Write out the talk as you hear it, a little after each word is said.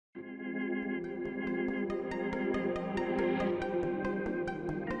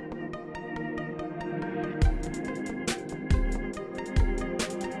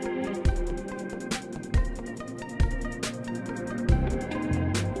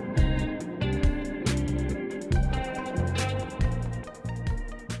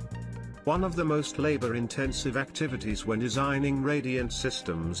One of the most labor-intensive activities when designing radiant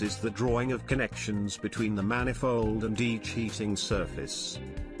systems is the drawing of connections between the manifold and each heating surface.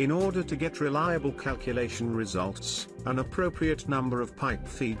 In order to get reliable calculation results, an appropriate number of pipe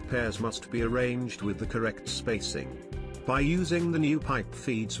feed pairs must be arranged with the correct spacing. By using the new pipe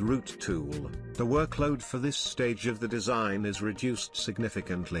feeds route tool, the workload for this stage of the design is reduced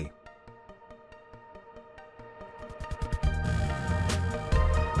significantly.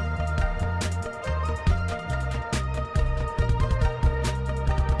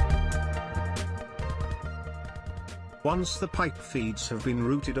 Once the pipe feeds have been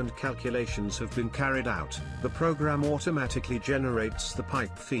routed and calculations have been carried out, the program automatically generates the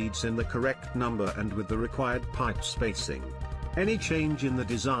pipe feeds in the correct number and with the required pipe spacing. Any change in the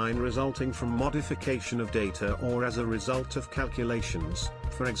design resulting from modification of data or as a result of calculations,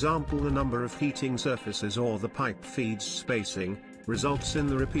 for example the number of heating surfaces or the pipe feeds spacing, results in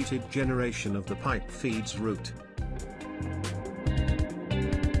the repeated generation of the pipe feeds route.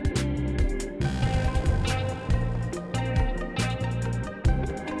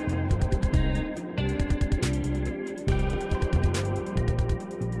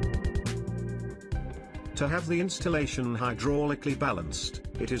 To have the installation hydraulically balanced,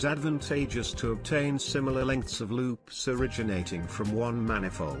 it is advantageous to obtain similar lengths of loops originating from one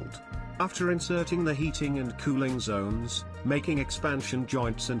manifold. After inserting the heating and cooling zones, making expansion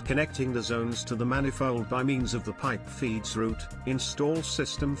joints and connecting the zones to the manifold by means of the pipe feeds route,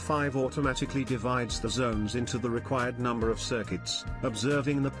 InstalSystem 5 automatically divides the zones into the required number of circuits,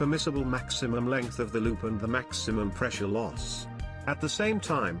 observing the permissible maximum length of the loop and the maximum pressure loss. At the same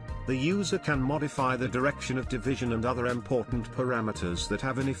time, the user can modify the direction of division and other important parameters that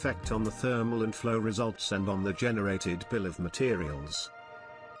have an effect on the thermal and flow results and on the generated bill of materials.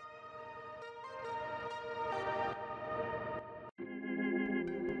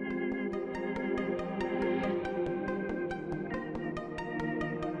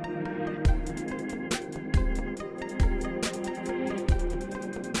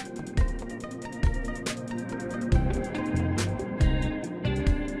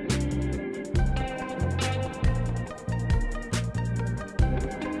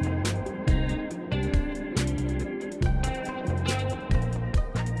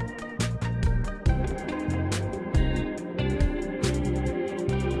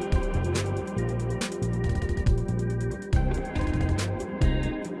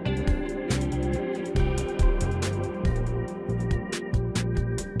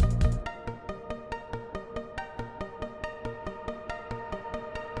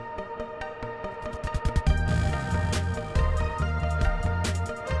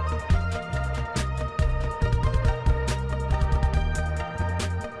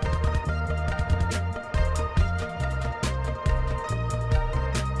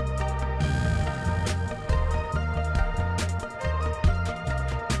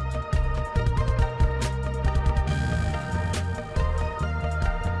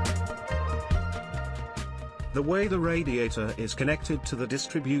 The way the radiator is connected to the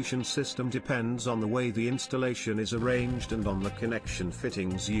distribution system depends on the way the installation is arranged and on the connection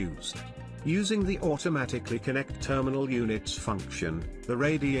fittings used. Using the automatically connect terminal units function, the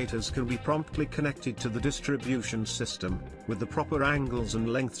radiators can be promptly connected to the distribution system, with the proper angles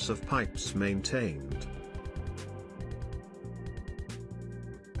and lengths of pipes maintained.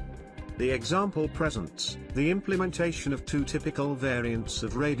 The example presents the implementation of two typical variants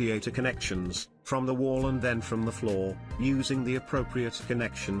of radiator connections, from the wall and then from the floor, using the appropriate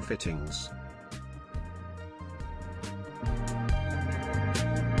connection fittings.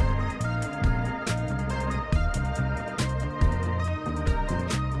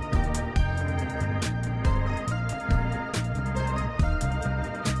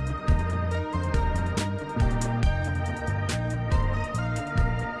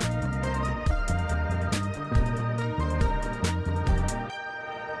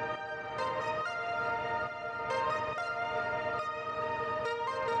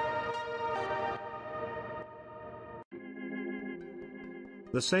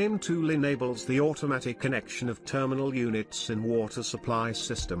 The same tool enables the automatic connection of terminal units in water supply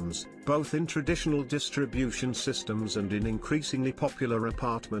systems, both in traditional distribution systems and in increasingly popular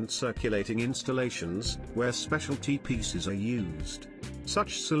apartment circulating installations, where specialty pieces are used.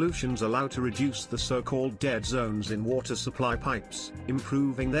 Such solutions allow to reduce the so-called dead zones in water supply pipes,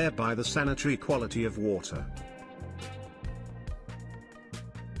 improving thereby the sanitary quality of water.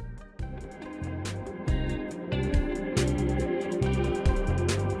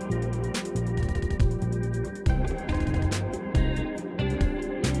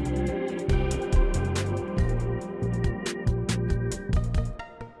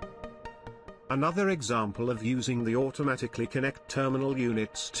 Another example of using the Automatically Connect Terminal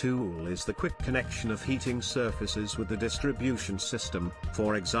Units tool is the quick connection of heating surfaces with the distribution system,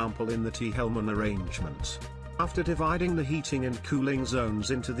 for example in the T-Hellman arrangement. After dividing the heating and cooling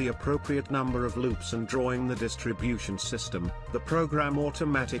zones into the appropriate number of loops and drawing the distribution system, the program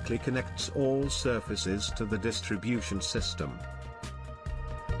automatically connects all surfaces to the distribution system.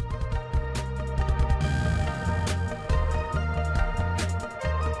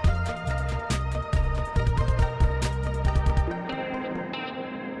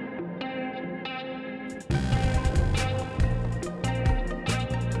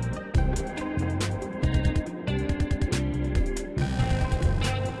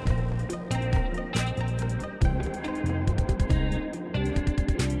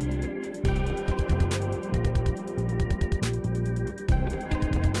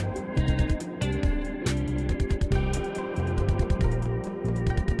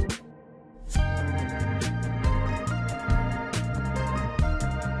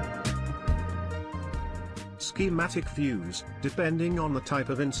 Schematic views, depending on the type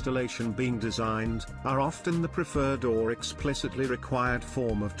of installation being designed, are often the preferred or explicitly required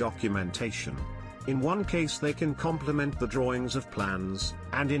form of documentation. In one case they can complement the drawings of plans,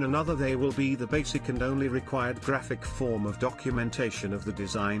 and in another they will be the basic and only required graphic form of documentation of the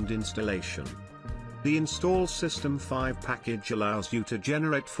designed installation. The InstalSystem 5 package allows you to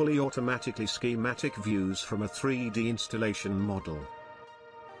generate fully automatically schematic views from a 3D installation model.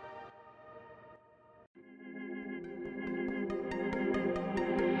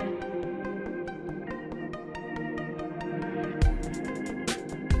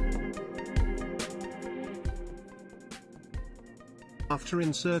 After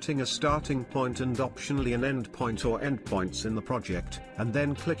inserting a starting point and optionally an endpoint or endpoints in the project, and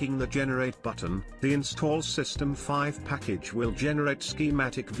then clicking the Generate button, the InstalSystem 5 package will generate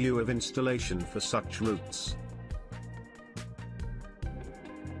schematic view of installation for such routes.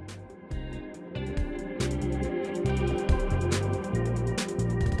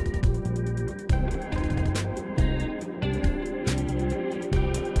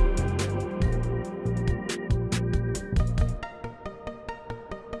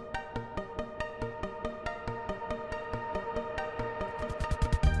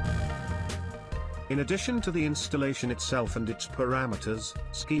 In addition to the installation itself and its parameters,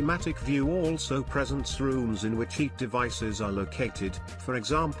 Schematic View also presents rooms in which heat devices are located, for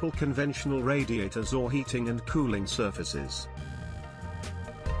example conventional radiators or heating and cooling surfaces.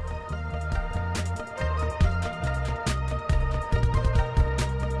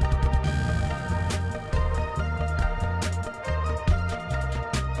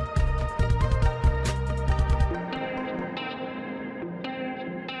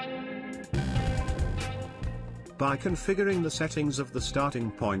 By configuring the settings of the starting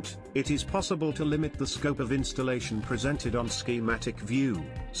point, it is possible to limit the scope of installation presented on Schematic View,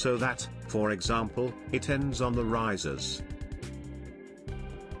 so that, for example, it ends on the risers.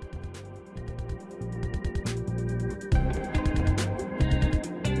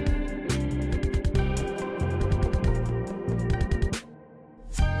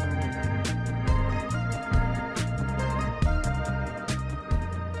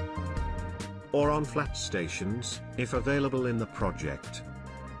 Or on flat stations, if available in the project.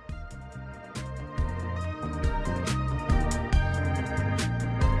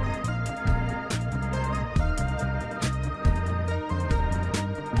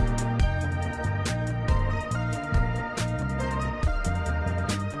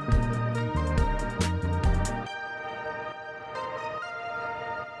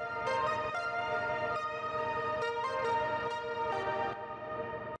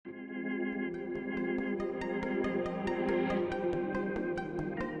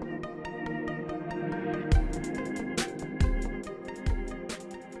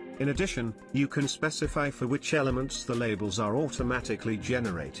 In addition, you can specify for which elements the labels are automatically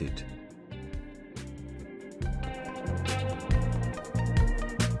generated.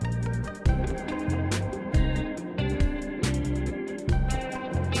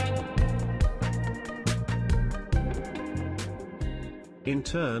 In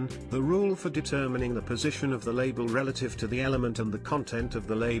turn, the rule for determining the position of the label relative to the element and the content of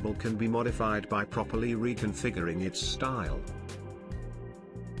the label can be modified by properly reconfiguring its style.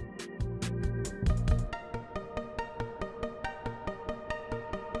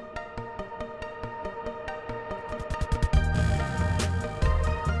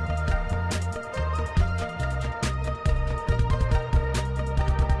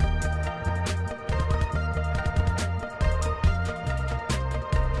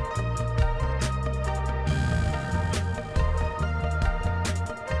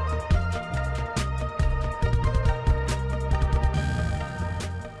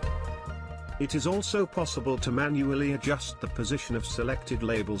 It is also possible to manually adjust the position of selected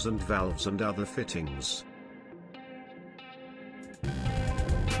labels and valves and other fittings.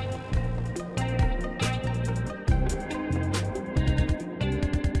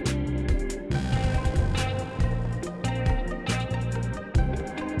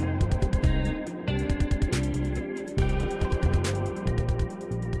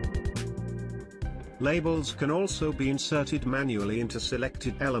 Labels can also be inserted manually into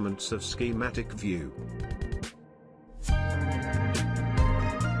selected elements of schematic view.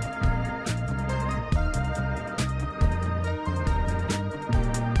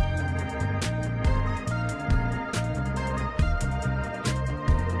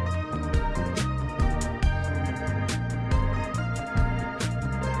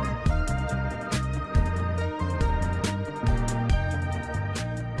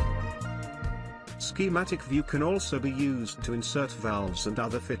 Schematic view can also be used to insert valves and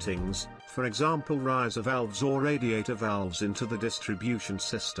other fittings, for example riser valves or radiator valves into the distribution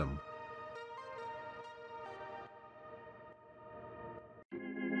system.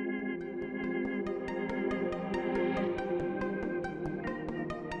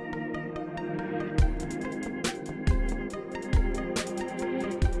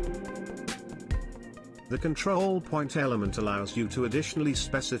 The control point element allows you to additionally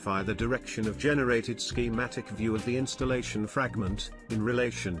specify the direction of generated schematic view of the installation fragment, in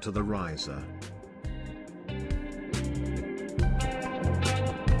relation to the riser.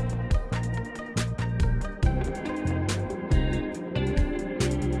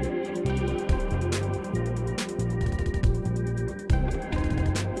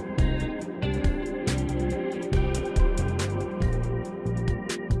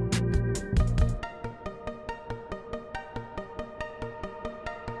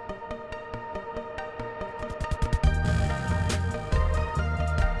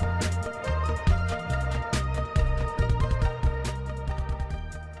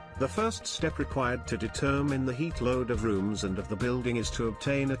 The first step required to determine the heat load of rooms and of the building is to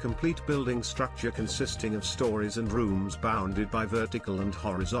obtain a complete building structure consisting of stories and rooms bounded by vertical and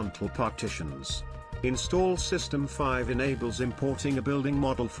horizontal partitions. InstalSystem 5 enables importing a building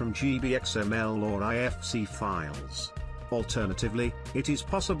model from GBXML or IFC files. Alternatively, it is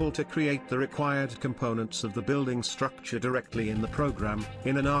possible to create the required components of the building structure directly in the program,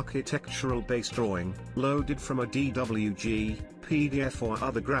 in an architectural base drawing, loaded from a DWG, PDF or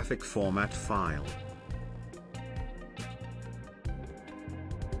other graphic format file.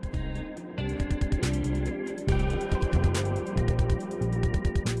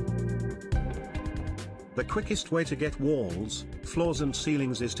 The quickest way to get walls, floors and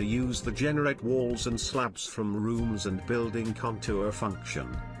ceilings is to use the generate walls and slabs from rooms and building contour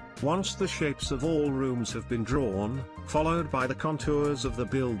function. Once the shapes of all rooms have been drawn, followed by the contours of the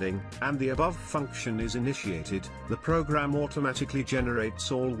building, and the above function is initiated, the program automatically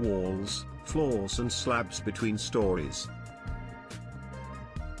generates all walls, floors and slabs between stories.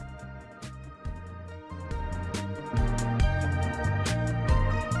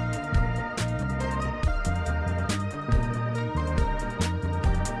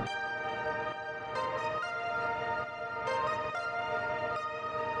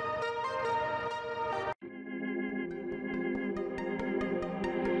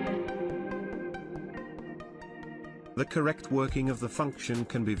 The correct working of the function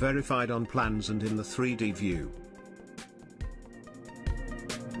can be verified on plans and in the 3D view.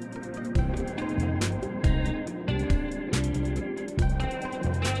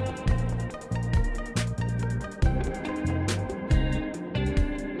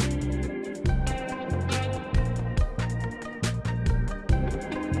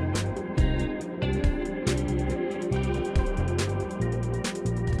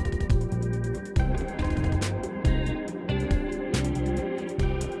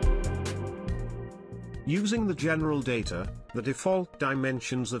 Using the general data, the default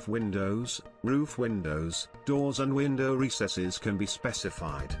dimensions of windows, roof windows, doors and window recesses can be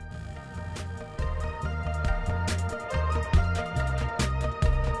specified.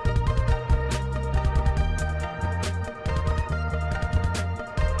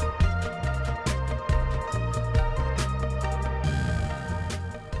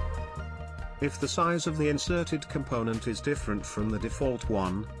 If the size of the inserted component is different from the default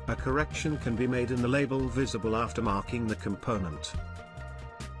one, a correction can be made in the label visible after marking the component.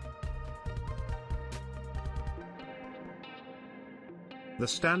 The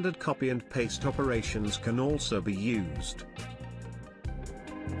standard copy and paste operations can also be used.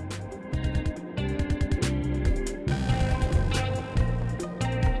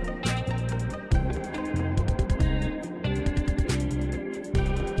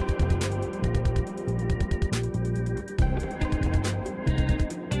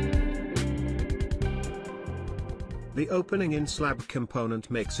 The opening in slab component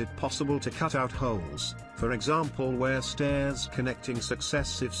makes it possible to cut out holes, for example where stairs connecting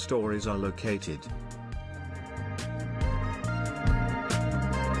successive stories are located.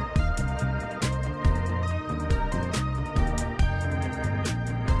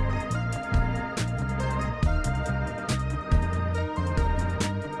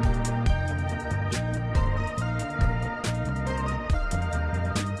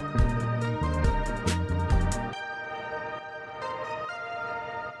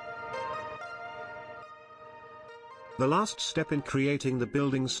 The last step in creating the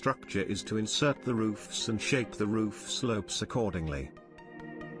building structure is to insert the roofs and shape the roof slopes accordingly.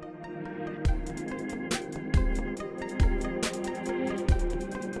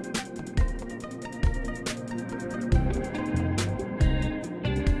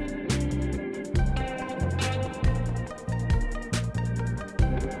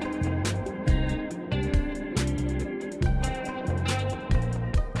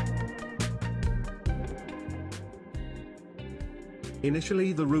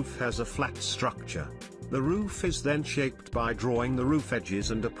 Initially the roof has a flat structure. The roof is then shaped by drawing the roof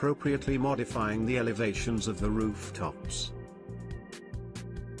edges and appropriately modifying the elevations of the roof tops.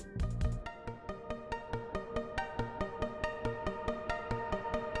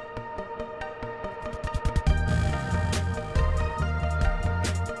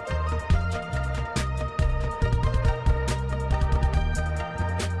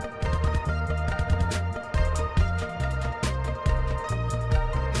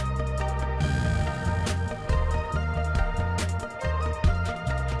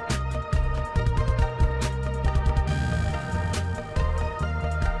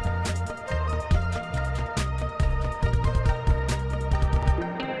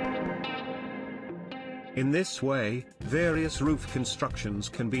 In this way, various roof constructions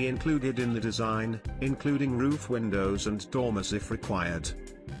can be included in the design, including roof windows and dormers if required.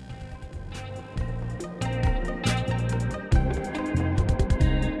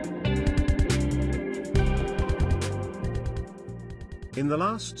 In the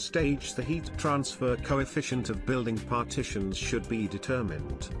last stage, the heat transfer coefficient of building partitions should be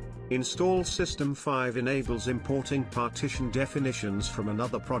determined. InstalSystem 5 enables importing partition definitions from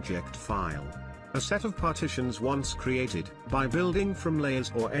another project file. A set of partitions once created, by building from layers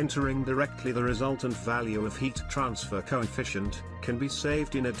or entering directly the resultant value of heat transfer coefficient, can be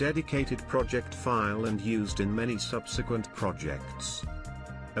saved in a dedicated project file and used in many subsequent projects.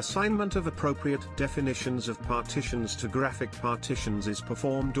 Assignment of appropriate definitions of partitions to graphic partitions is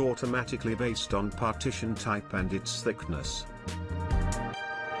performed automatically based on partition type and its thickness.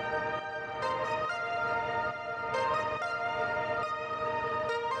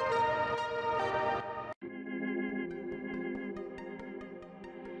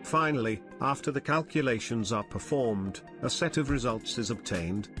 Finally, after the calculations are performed, a set of results is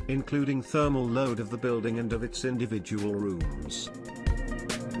obtained, including thermal load of the building and of its individual rooms.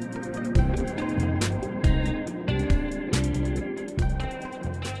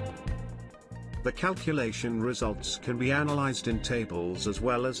 The calculation results can be analyzed in tables as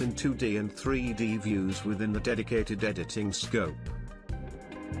well as in 2D and 3D views within the dedicated editing scope.